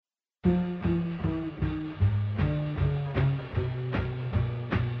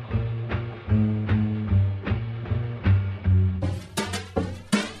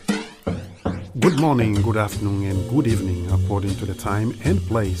Good morning, good afternoon, and good evening, according to the time and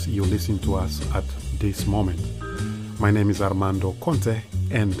place you listen to us at this moment. My name is Armando Conte,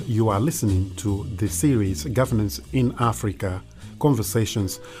 and you are listening to the series Governance in Africa,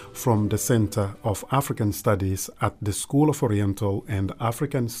 Conversations from the Center of African Studies at the School of Oriental and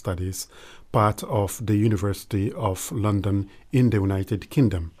African Studies, part of the University of London in the United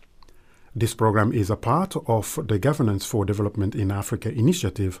Kingdom. This program is a part of the Governance for Development in Africa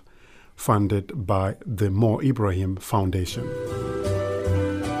initiative funded by the Mo Ibrahim Foundation.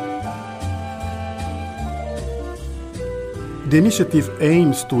 The initiative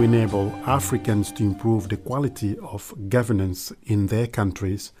aims to enable Africans to improve the quality of governance in their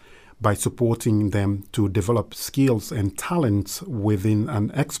countries by supporting them to develop skills and talents within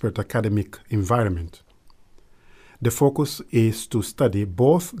an expert academic environment. The focus is to study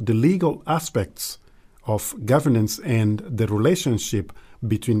both the legal aspects of governance and the relationship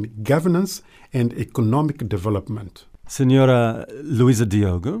between governance and economic development. Senora Luisa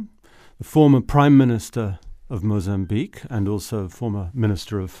Diogo, the former Prime Minister of Mozambique and also former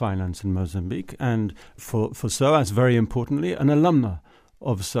Minister of Finance in Mozambique, and for SOAS, very importantly, an alumna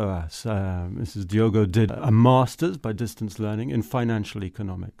of SOAS. Mrs. Diogo did a master's by distance learning in financial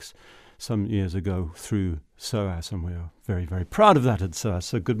economics some years ago through SOAS, and we are very, very proud of that at SOAS.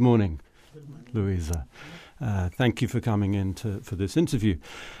 So good morning, Luisa. Thank you for coming in for this interview.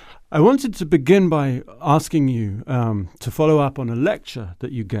 I wanted to begin by asking you to follow up on a lecture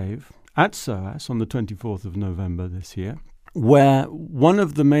that you gave at SOAS on the 24th of November this year, where one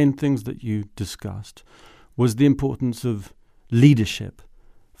of the main things that you discussed was the importance of leadership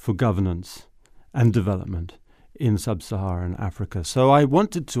for governance and development in sub-Saharan Africa. So I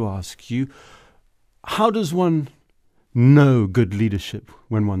wanted to ask you, how does one know good leadership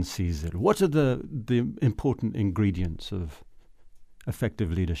when one sees it? What are the important ingredients of effective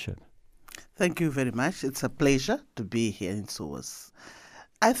leadership? Thank you very much. It's a pleasure to be here in SOAS.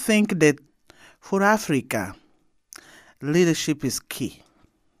 I think that for Africa, leadership is key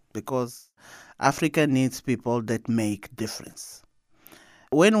because Africa needs people that make difference.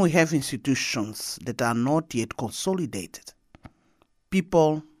 When we have institutions that are not yet consolidated,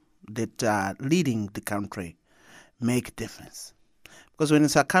 people that are leading the country make difference. Because when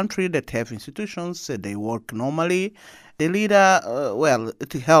it's a country that have institutions, they work normally, the leader,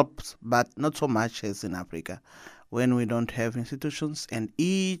 it helps, but not so much as in Africa. When we don't have institutions and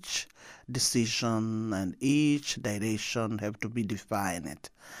each decision and each direction have to be defined.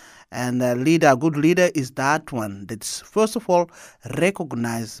 And a good leader is that one that's first of all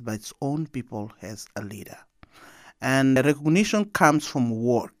recognized by its own people as a leader. And the recognition comes from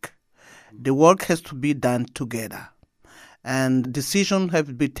work. The work has to be done together. And decisions have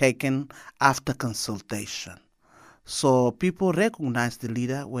to be taken after consultation. So people recognize the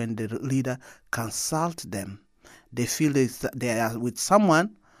leader when the leader consults them. They feel they are with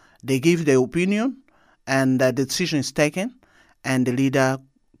someone, they give their opinion, and the decision is taken, and the leader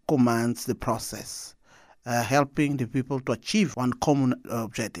commands the process, helping the people to achieve one common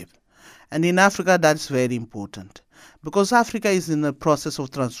objective. And in Africa, that's very important, because Africa is in a process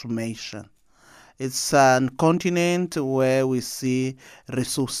of transformation. It's a continent where we see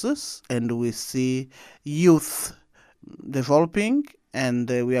resources and we see youth developing, and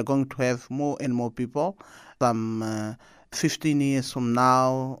we are going to have more and more people. 15 years from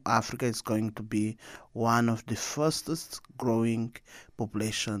now, Africa is going to be one of the fastest growing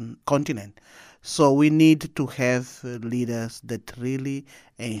population continent. So we need to have leaders that really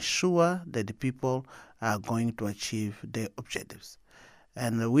ensure that the people are going to achieve their objectives.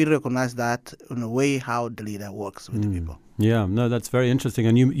 And we recognize that in a way how the leader works with the people. Yeah, no, that's very interesting.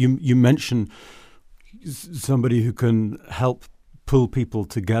 And you mentioned somebody who can help pull people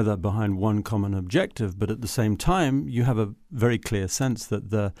together behind one common objective, but at the same time, you have a very clear sense that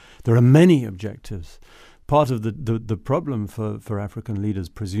there are many objectives. Part of the problem for African leaders,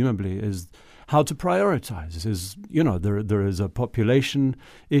 presumably, is how to prioritize. There is a population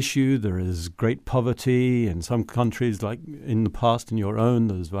issue, there is great poverty in some countries, like in the past in your own,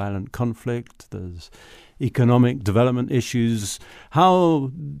 there's violent conflict, there's economic development issues.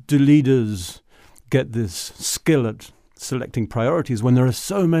 How do leaders get this skill at selecting priorities when there are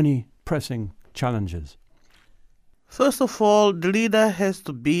so many pressing challenges? First of all, the leader has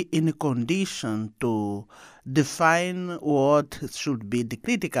to be in a condition to define what should be the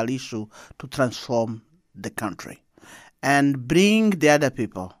critical issue to transform the country and bring the other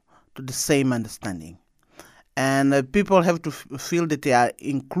people to the same understanding. And people have to feel that they are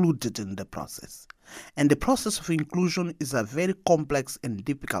included in the process. And the process of inclusion is a very complex and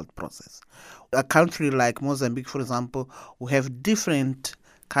difficult process. A country like Mozambique, for example, we have different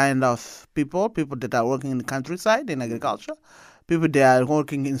kind of people that are working in the countryside, in agriculture, people that are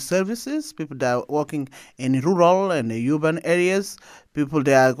working in services, people that are working in rural and urban areas, people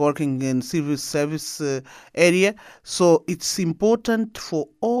that are working in civil service area. So it's important for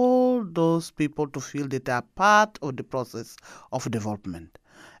all those people to feel that they are part of the process of development.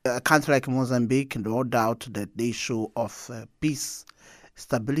 A country like Mozambique, no doubt that the issue of peace,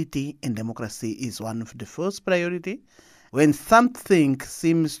 stability and democracy is one of the first priority. When something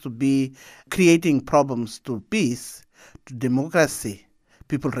seems to be creating problems to peace, to democracy,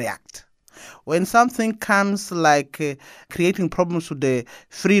 people react. When something comes like creating problems to the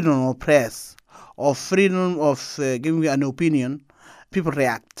freedom of press or freedom of giving an opinion, people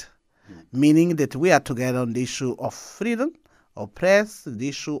react. Meaning that we are together on the issue of freedom of press, the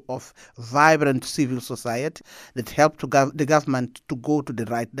issue of vibrant civil society that help the government to go to the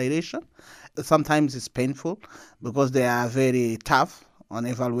right direction. Sometimes it's painful because they are very tough on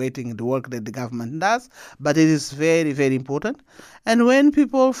evaluating the work that the government does, but it is very, very important. And when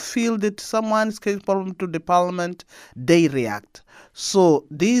people feel that someone is creating problem to the parliament, they react. So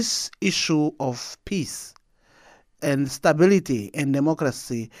this issue of peace and stability and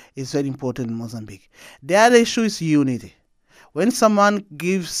democracy is very important in Mozambique. The other issue is unity. When someone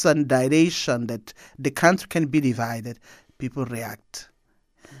gives a direction that the country can be divided, people react.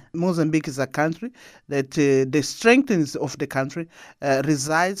 Mozambique is a country that the strength of the country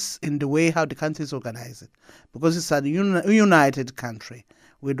resides in the way how the country is organized, because it's a united country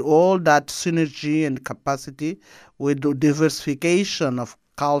with all that synergy and capacity, with the diversification of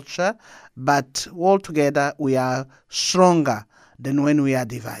culture, but altogether we are stronger than when we are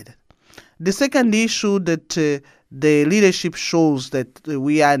divided. The second issue that the leadership shows that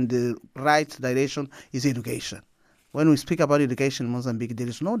we are in the right direction is education. When we speak about education in Mozambique, there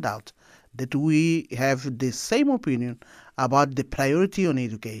is no doubt that we have the same opinion about the priority on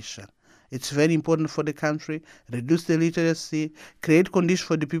education. It's very important for the country, reduce the literacy, create conditions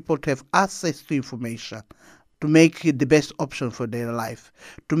for the people to have access to information, to make it the best option for their life,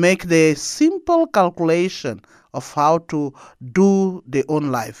 to make the simple calculation of how to do their own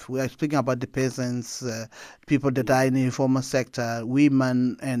life. We are speaking about the peasants, people that are in the informal sector,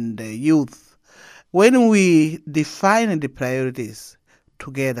 women and youth. When we define the priorities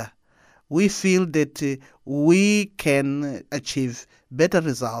together, we feel that we can achieve better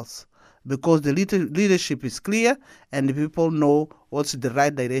results because the leadership is clear and the people know what's the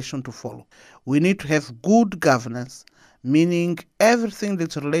right direction to follow. We need to have good governance, meaning everything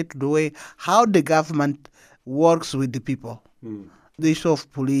that's related to the way how the government works with the people. The issue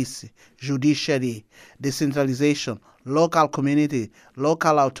of police, judiciary, decentralization, local community,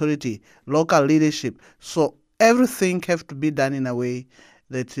 local authority, local leadership. So everything has to be done in a way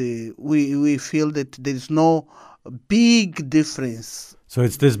that we feel that there is no big difference. So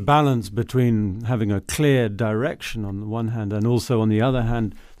it's this balance between having a clear direction on the one hand and also on the other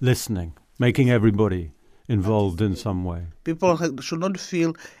hand listening, making everybody involved in some way. People should not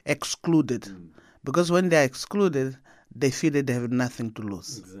feel excluded because when they are excluded, they feel that they have nothing to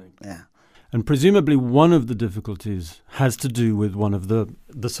lose. Exactly. Yeah. And presumably one of the difficulties has to do with one of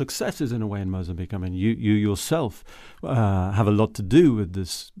the successes in a way in Mozambique. I mean, you yourself have a lot to do with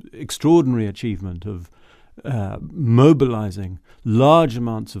this extraordinary achievement of mobilizing large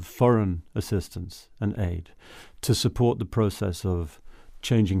amounts of foreign assistance and aid to support the process of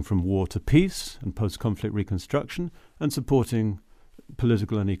changing from war to peace and post-conflict reconstruction and supporting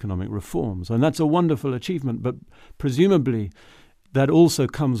political and economic reforms. And that's a wonderful achievement, but presumably that also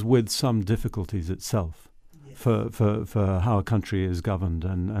comes with some difficulties itself for how a country is governed.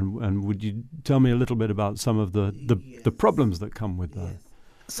 And would you tell me a little bit about some of the problems that come with that?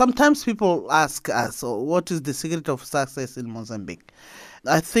 Sometimes people ask us, what is the secret of success in Mozambique?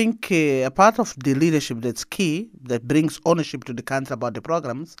 I think a part of the leadership that's key, that brings ownership to the country about the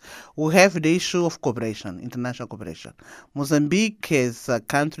programs, we have the issue of cooperation, international cooperation. Mozambique is a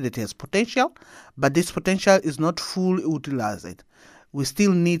country that has potential, but this potential is not fully utilized. We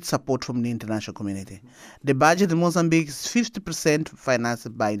still need support from the international community. The budget in Mozambique is 50%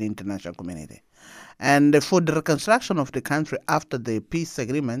 financed by the international community. And for the reconstruction of the country after the peace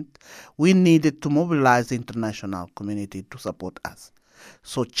agreement, we needed to mobilize the international community to support us.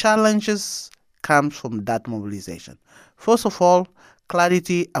 So challenges come from that mobilization. First of all,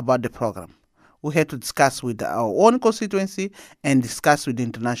 clarity about the program. We had to discuss with our own constituency and discuss with the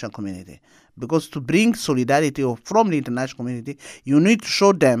international community. Because to bring solidarity from the international community, you need to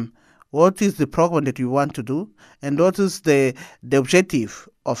show them what is the program that you want to do and what is the objective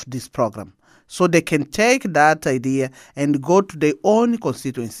of this program. So they can take that idea and go to their own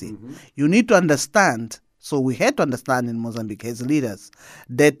constituency. Mm-hmm. You need to understand So we had to understand in Mozambique as leaders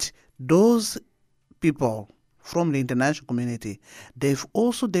that those people from the international community, they've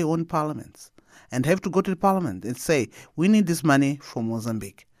also their own parliaments and have to go to the parliament and say, we need this money for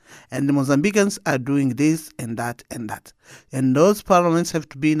Mozambique. And the Mozambicans are doing this and that and that. And those parliaments have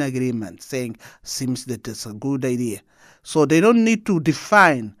to be in agreement, saying, seems that it's a good idea. So they don't need to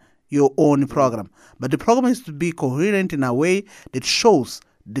define your own program. But the program is to be coherent in a way that shows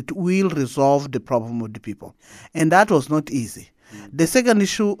that will resolve the problem of the people. And that was not easy. The second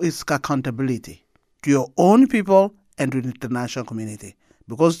issue is accountability to your own people and to the international community.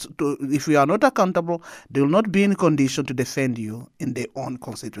 Because if you are not accountable, they will not be in condition to defend you in their own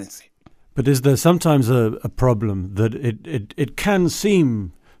constituency. But is there sometimes a problem that it can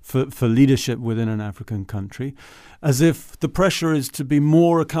seem for leadership within an African country as if the pressure is to be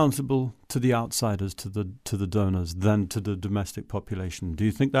more accountable to the outsiders, to the donors, than to the domestic population? Do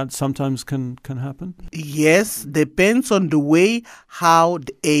you think that sometimes can happen? Yes, depends on the way how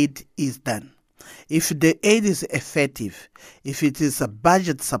the aid is done. If the aid is effective, if it is a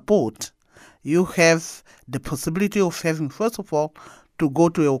budget support, you have the possibility of having, first of all, to go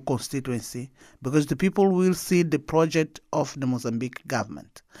to your constituency because the people will see the project of the Mozambique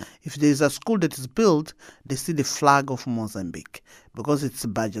government. If there is a school that is built, they see the flag of Mozambique because it's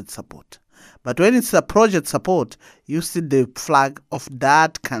budget support. But when it's a project support, you see the flag of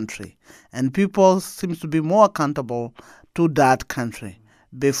that country, and people seem to be more accountable to that country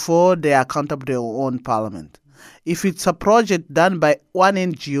before they are accountable to their own parliament. If it's a project done by one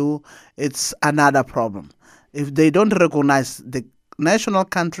NGO, it's another problem. If they don't recognize the national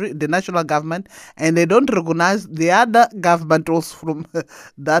government, and they don't recognize the other government also from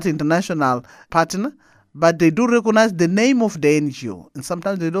that international partner, but they do recognize the name of the NGO. And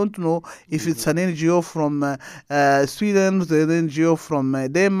sometimes they don't know if it's an NGO from Sweden, the NGO from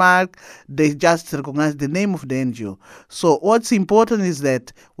Denmark. They just recognize the name of the NGO. So what's important is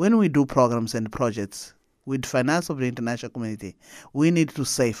that when we do programs and projects with finance of the international community, we need to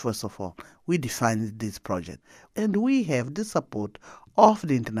say, first of all, we define this project. And we have the support of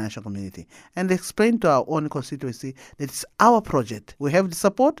the international community and explain to our own constituency that it's our project. We have the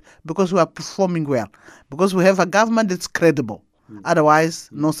support because we are performing well, because we have a government that's credible. Otherwise,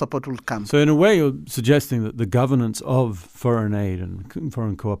 no support will come. So in a way, you're suggesting that the governance of foreign aid and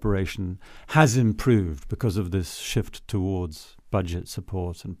foreign cooperation has improved because of this shift towards budget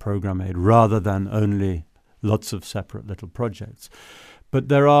support and program aid rather than only lots of separate little projects. But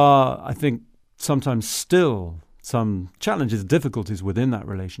there are, I think, sometimes still some challenges, difficulties within that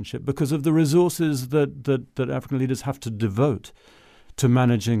relationship because of the resources that African leaders have to devote to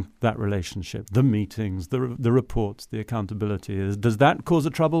managing that relationship, the meetings, the reports, the accountability. Does that cause a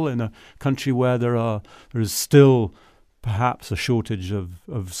trouble in a country where there is still perhaps a shortage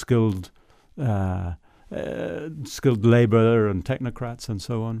of skilled labor and technocrats and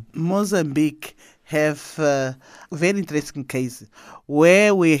so on? Mozambique have a very interesting case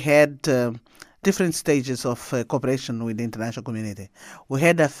where we had different stages of cooperation with the international community. We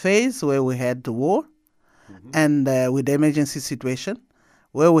had a phase where we had the war and with the emergency situation,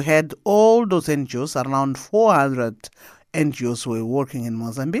 where we had all those NGOs, around 400 NGOs were working in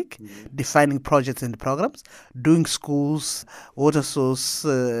Mozambique, defining projects and programs, doing schools, water source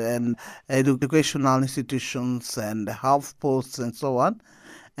and educational institutions and health posts and so on,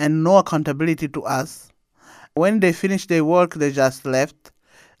 and no accountability to us. When they finished their work, they just left.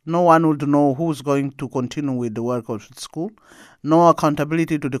 No one would know who's going to continue with the work of the school. No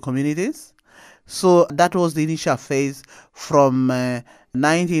accountability to the communities. So that was the initial phase from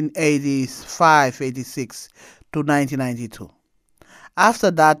 1985-86 to 1992.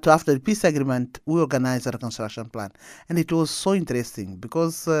 After that, after the peace agreement, we organized a reconstruction plan. And it was so interesting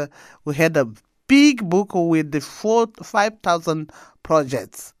because we had a big book with the 5,000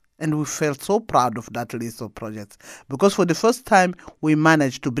 projects. And we felt so proud of that list of projects because for the first time, we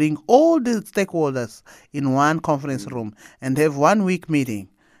managed to bring all the stakeholders in one conference room and have 1 week meeting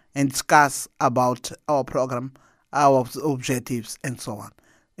and discuss about our program, our objectives, and so on.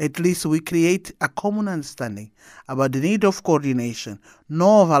 At least we create a common understanding about the need of coordination,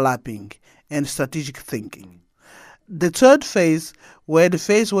 no overlapping, and strategic thinking. The third phase were the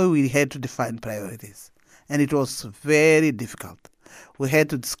phase where we had to define priorities, and it was very difficult. We had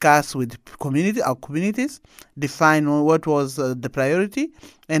to discuss with our communities, define what was the priority,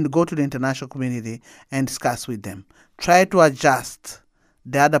 and go to the international community and discuss with them. Try to adjust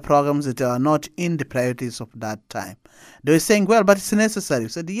the other programs that are not in the priorities of that time. They were saying, well, but it's necessary. We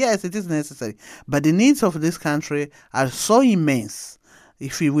said, yes, it is necessary. But the needs of this country are so immense.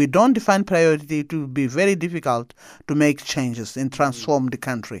 If we don't define priority, it will be very difficult to make changes and transform the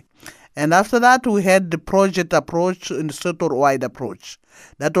country. And after that, we had the project approach and sector-wide approach.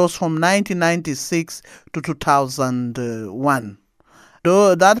 That was from 1996 to 2001.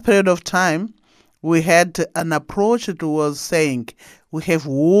 Though that period of time, we had an approach that was saying we have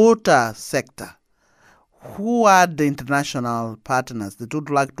water sector. Who are the international partners that would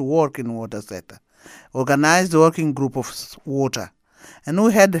like to work in water sector? Organized working group of water. And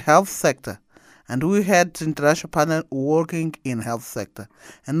we had the health sector. And we had international partners working in health sector.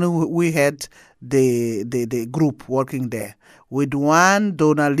 And we had the group working there with one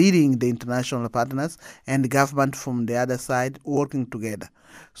donor leading the international partners and the government from the other side working together.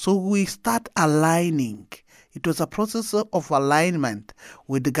 So we start aligning. It was a process of alignment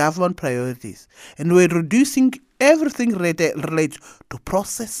with the government priorities. And we're reducing everything related to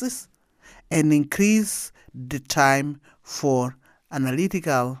processes and increase the time for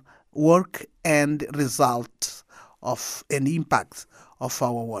analytical work and results of and impacts of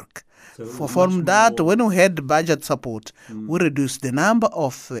our work. So from that, when we had budget support, we reduced the number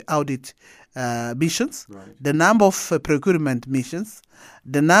of audit missions, the number of procurement missions,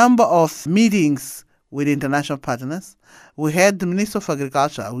 the number of meetings with international partners. We had the Minister of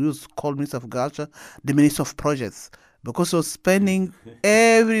Agriculture, we used to call Minister of Agriculture the Minister of Projects, because we were spending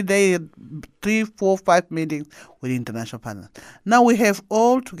every day 3, 4, 5 meetings with international partners. Now we have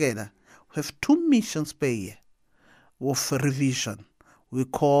all together, we have 2 missions per year of revision. We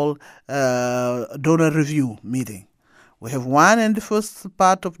call donor review meeting. We have one in the first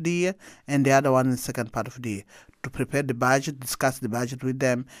part of the year and the other one in the second part of the year to prepare the budget, discuss the budget with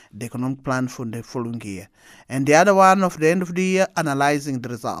them, the economic plan for the following year. And the other one of the end of the year, analyzing the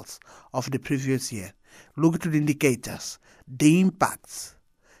results of the previous year. Look to the indicators, the impacts,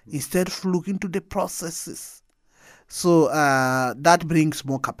 instead of looking to the processes. So that brings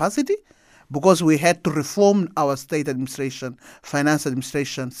more capacity because we had to reform our state administration, finance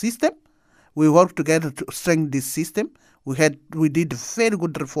administration system. We worked together to strengthen this system. We did a very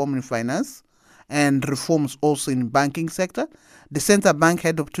good reform in finance and reforms also in banking sector. The central bank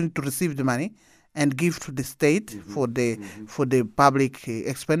had the opportunity to receive the money and give to the state for the public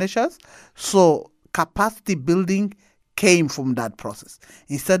expenditures. So capacity building came from that process.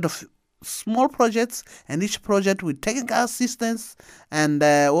 Instead of small projects, and each project with technical assistance and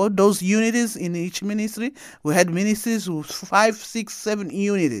all those units in each ministry. We had ministries with 5, 6, 7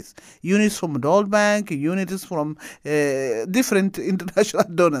 units. Units from the World Bank, units from different international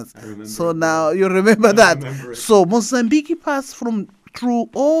donors. So now you remember that. So Mozambique passed through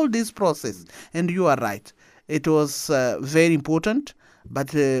all this process, and you are right. It was very important,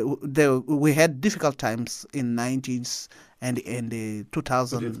 but we had difficult times in 90s and in the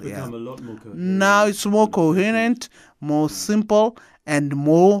 2000s. But it's become a lot more coherent. Now it's more coherent, more simple, and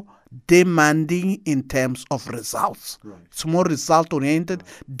more demanding in terms of results. Right. It's more result-oriented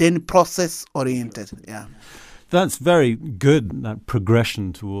than process-oriented. Yeah. That's very good, that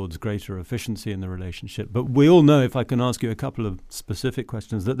progression towards greater efficiency in the relationship. But we all know, if I can ask you a couple of specific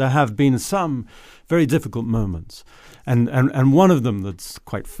questions, that there have been some very difficult moments. And one of them that's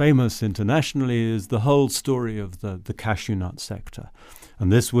quite famous internationally is the whole story of the cashew nut sector.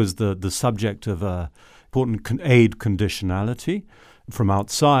 And this was the subject of important aid conditionality from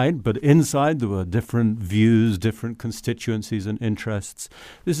outside, but inside there were different views, different constituencies and interests.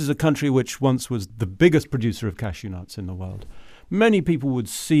 This is a country which once was the biggest producer of cashew nuts in the world. Many people would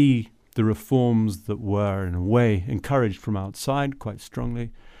see the reforms that were, in a way, encouraged from outside quite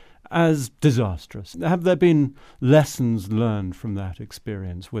strongly as disastrous. Have there been lessons learned from that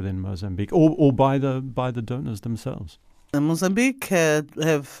experience within Mozambique or by the donors themselves? Mozambique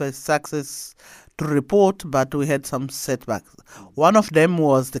have success to report, but we had some setbacks. One of them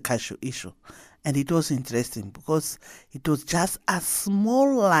was the cashew issue. And it was interesting because it was just a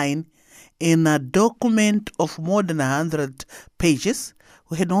small line in a document of more than 100 pages.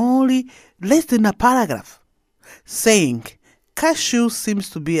 We had only less than a paragraph saying cashew seems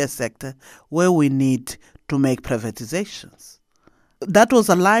to be a sector where we need to make privatizations. That was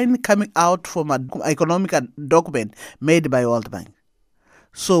a line coming out from an economic document made by World Bank.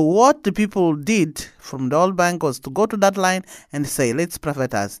 So what the people did from the World Bank was to go to that line and say, let's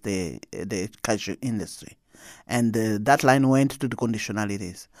privatize the cashew industry. And that line went to the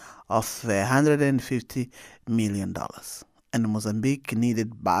conditionalities of $150 million. And Mozambique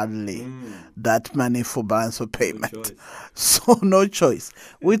needed badly that money for balance of payment. So no choice.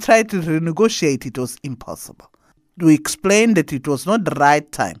 We tried to renegotiate. It was impossible. We explained that it was not the right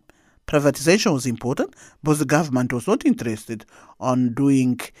time. Privatization was important, but the government was not interested on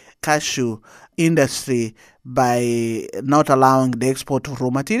doing cashew industry by not allowing the export of raw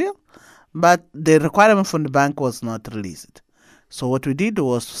material. But the requirement from the bank was not released. So what we did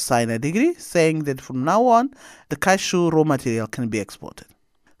was to sign a decree saying that from now on, the cashew raw material can be exported.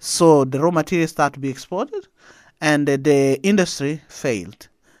 So the raw material started to be exported, and the industry failed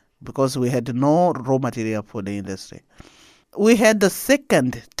because we had no raw material for the industry. We had the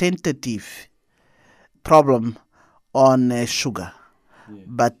second tentative problem on sugar.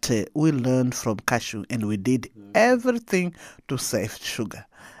 But we learned from cashew, and we did everything to save sugar.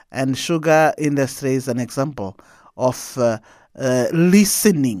 And sugar industry is an example of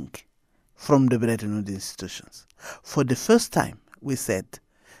listening from the Bretton Woods institutions. For the first time, we said,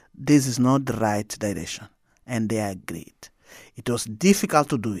 this is not the right direction, and they agreed. It was difficult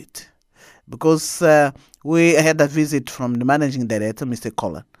to do it because we had a visit from the managing director, Mr.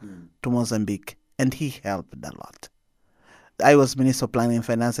 Collen, to Mozambique, and he helped a lot. I was Minister of Planning and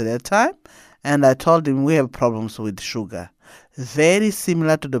Finance at that time, and I told him we have problems with sugar, very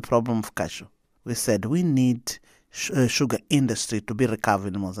similar to the problem of cashew. We said we need sugar industry to be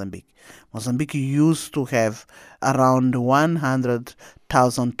recovered in Mozambique. Mozambique used to have around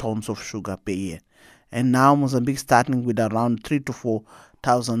 100,000 tons of sugar per year, and now Mozambique is starting with around 3,000 to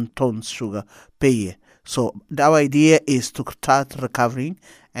 4,000 tons sugar per year. So our idea is to start recovering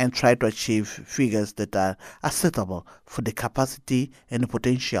and try to achieve figures that are acceptable for the capacity and the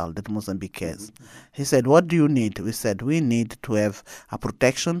potential that Mozambique has. He said, what do you need? We said, we need to have a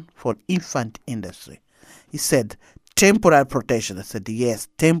protection for infant industry. He said, temporary protection. I said, yes,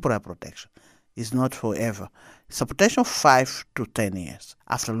 temporary protection. It's not forever. It's a protection of 5 to 10 years.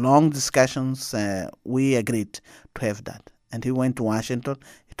 After long discussions, we agreed to have that. And he went to Washington.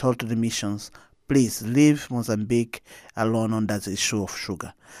 He told the missions, please leave Mozambique alone on that issue of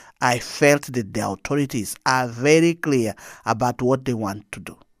sugar. I felt that the authorities are very clear about what they want to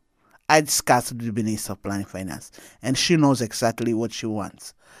do. I discussed with the Minister of Planning and Finance, and she knows exactly what she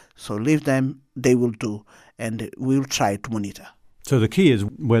wants. So leave them, they will do, and we'll try to monitor. So the key is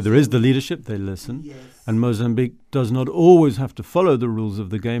where there is the leadership, they listen. Yes. And Mozambique does not always have to follow the rules of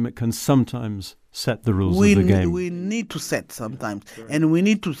the game. It can sometimes set the rules of the game. We need to set sometimes, and we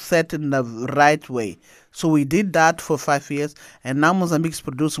need to set in the right way. So we did that for 5 years, and now Mozambique is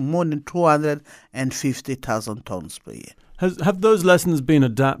producing more than 250,000 tons per year. Have those lessons been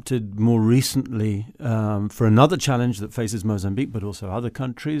adapted more recently for another challenge that faces Mozambique, but also other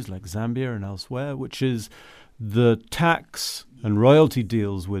countries like Zambia and elsewhere, which is the tax and royalty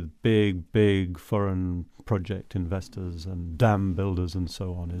deals with big foreign project investors and dam builders and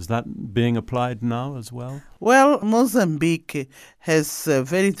so on? Is that being applied now as well? Well, Mozambique has a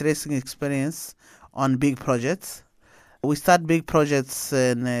very interesting experience on big projects. We started big projects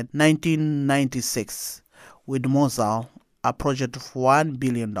in 1996 with Mozal, a project of $1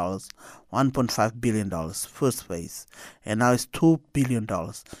 billion, $1.5 billion, first phase. And now it's $2 billion,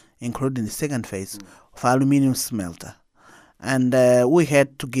 including the second phase of aluminium smelter. And we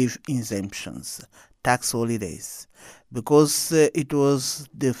had to give exemptions, tax holidays, because it was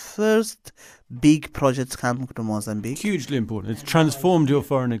the first big project coming to Mozambique. Hugely important. It's transformed your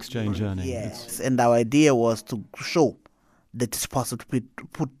foreign exchange earnings. Yes, and our idea was to show that it's possible to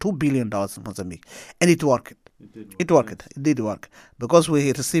put $2 billion in Mozambique. And it worked. It did work. Because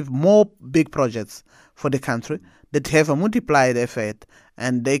we received more big projects for the country that have a multiplied effect,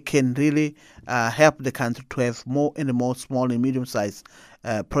 and they can really help the country to have more and more small and medium-sized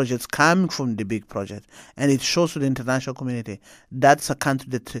projects coming from the big project. And it shows to the international community that's a country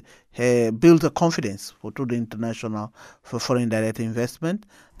that built a confidence to the international for foreign direct investment.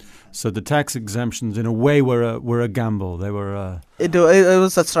 So the tax exemptions, in a way, were a gamble. They were It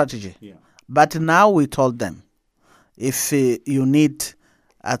was a strategy. Yeah. But now we told them, if you need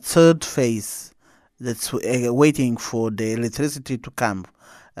a third phase that's waiting for the electricity to come,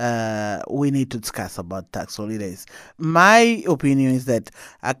 we need to discuss about tax holidays. My opinion is that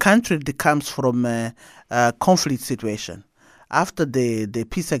a country that comes from a conflict situation, after the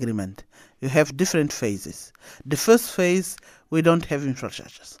peace agreement, you have different phases. The first phase, we don't have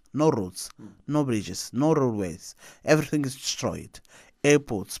infrastructures, no roads, no bridges, no roadways. Everything is destroyed,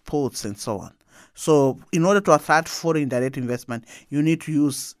 airports, ports, and so on. So in order to attract foreign direct investment, you need to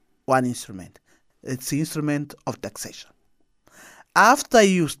use one instrument. It's the instrument of taxation. After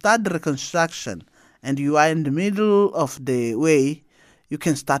you start the reconstruction and you are in the middle of the way, you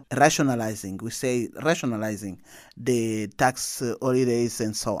can start rationalizing. We say rationalizing the tax holidays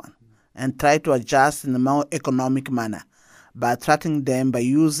and so on, and try to adjust in a more economic manner by attracting them by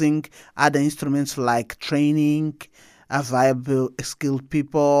using other instruments like training, viable skilled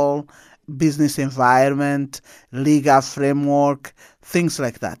people, business environment, legal framework, things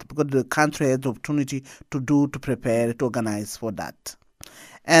like that, because the country has the opportunity to prepare, to organize for that.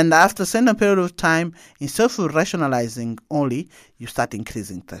 And after a certain period of time, instead of rationalizing only, you start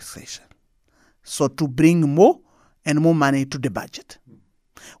increasing taxation. So to bring more and more money to the budget.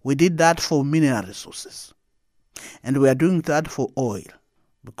 We did that for mineral resources. And we are doing that for oil.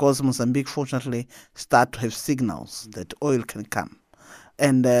 Because Mozambique, fortunately, start to have signals that oil can come.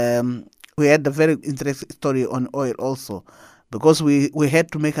 And we had a very interesting story on oil also, because we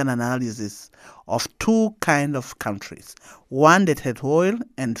had to make an analysis of two kind of countries. One that had oil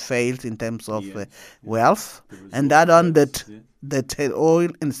and failed in terms of wealth, and the other one that had oil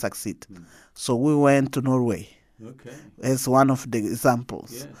and succeed. So we went to Norway. Okay. As one of the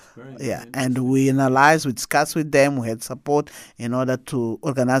examples. Yes, and we analyzed, we discussed with them, we had support in order to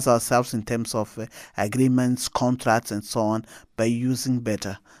organize ourselves in terms of agreements, contracts, and so on, by using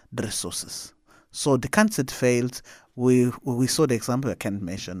better the resources. So the countries that failed, we saw the example. I can't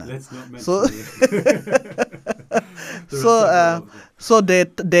mention now. Let's not mention So, it. so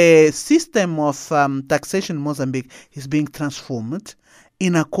the system of taxation in Mozambique is being transformed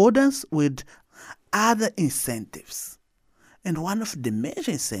in accordance with other incentives. And one of the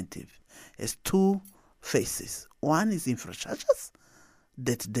major incentives has two phases. One is infrastructures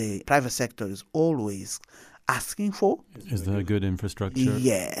that the private sector is always asking for. Is there a good infrastructure?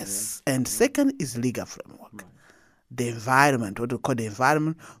 Yes. And second is legal framework. Right. The environment, what we call the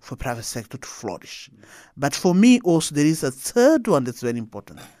environment for private sector to flourish. But for me also there is a third one that's very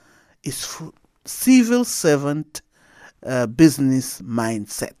important. It's for civil servant business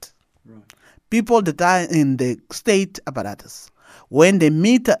mindset. Right. People that are in the state apparatus, when they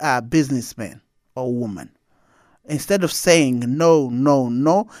meet a businessman or woman, instead of saying no, no,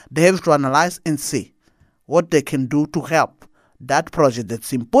 no, they have to analyze and see what they can do to help that project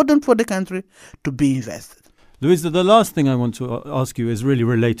that's important for the country to be invested. Louisa, the last thing I want to ask you is really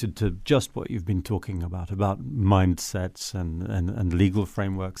related to just what you've been talking about mindsets and legal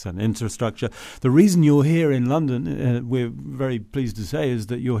frameworks and infrastructure. The reason you're here in London, we're very pleased to say, is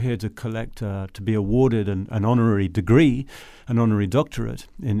that you're here to collect, to be awarded an honorary degree, an honorary doctorate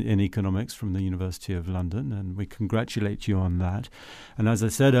in economics from the University of London, and we congratulate you on that. And as I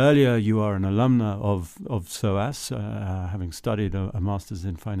said earlier, you are an alumna of SOAS, having studied a master's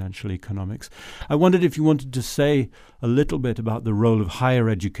in financial economics. I wondered if you wanted to say a little bit about the role of higher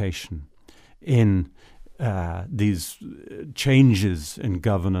education in these changes in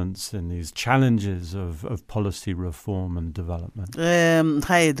governance and these challenges of policy reform and development.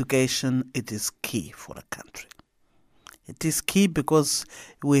 Higher education, it is key for a country. It is key because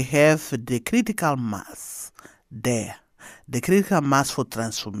we have the critical mass there, the critical mass for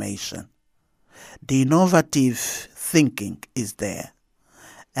transformation. The innovative thinking is there.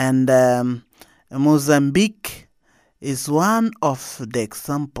 And Mozambique is one of the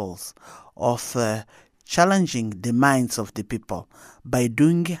examples of challenging the minds of the people by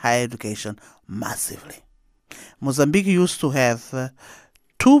doing higher education massively. Mozambique used to have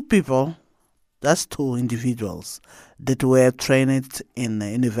two individuals that were trained in the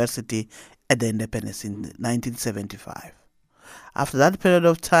university at the independence in 1975. After that period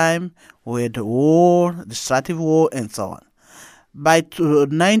of time, we had the war, the Strategic War, and so on. By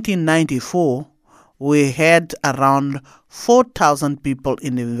 1994, we had around 4,000 people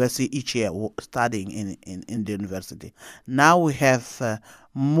in the university each year studying in the university. Now we have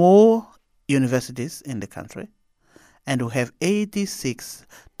more universities in the country, and we have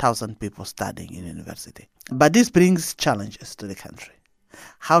 86,000 people studying in university. But this brings challenges to the country.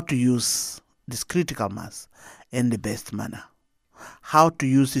 How to use this critical mass in the best manner. How to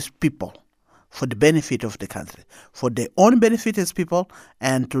use these people for the benefit of the country, for their own benefit as people,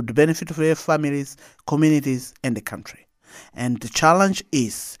 and to the benefit of their families, communities, and the country. And the challenge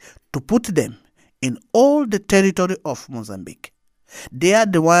is to put them in all the territory of Mozambique. They are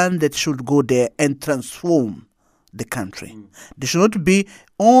the ones that should go there and transform the country. They should not be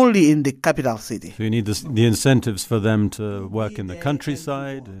only in the capital city. So you need the incentives for them to work in the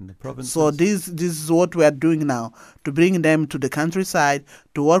countryside, in the provinces. So this is what we are doing now, to bring them to the countryside,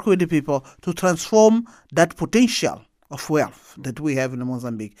 to work with the people, to transform that potential of wealth that we have in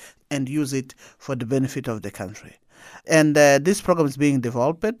Mozambique and use it for the benefit of the country. And this program is being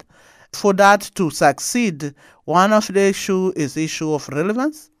developed. For that to succeed, one of the issue is the issue of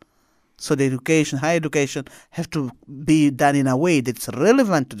relevance. So the education, higher education, have to be done in a way that's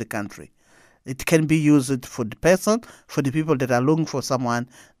relevant to the country. It can be used for the person, for the people that are looking for someone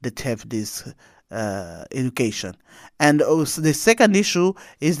that have this education. And also the second issue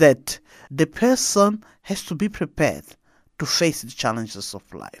is that the person has to be prepared to face the challenges of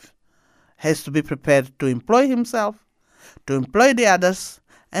life, has to be prepared to employ himself, to employ the others,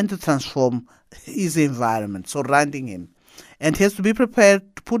 and to transform his environment surrounding him. and he has to be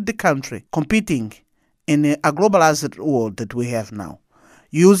prepared to put the country competing in a globalized world that we have now,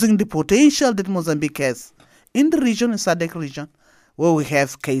 using the potential that Mozambique has in the region, in SADC region, where we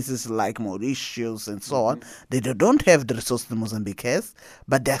have cases like Mauritius and so on. They don't have the resources that Mozambique has,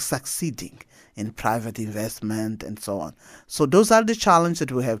 but they're succeeding in private investment and so on. So those are the challenges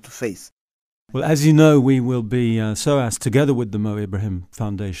that we have to face. Well, as you know, we will be, SOAS, together with the Mo Ibrahim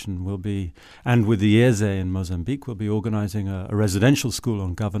Foundation, will be, and with the IESE in Mozambique, will be organizing a residential school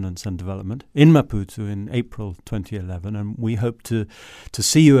on governance and development in Maputo in April 2011. And we hope to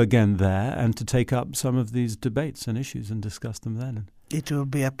see you again there and to take up some of these debates and issues and discuss them then. It will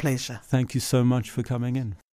be a pleasure. Thank you so much for coming in.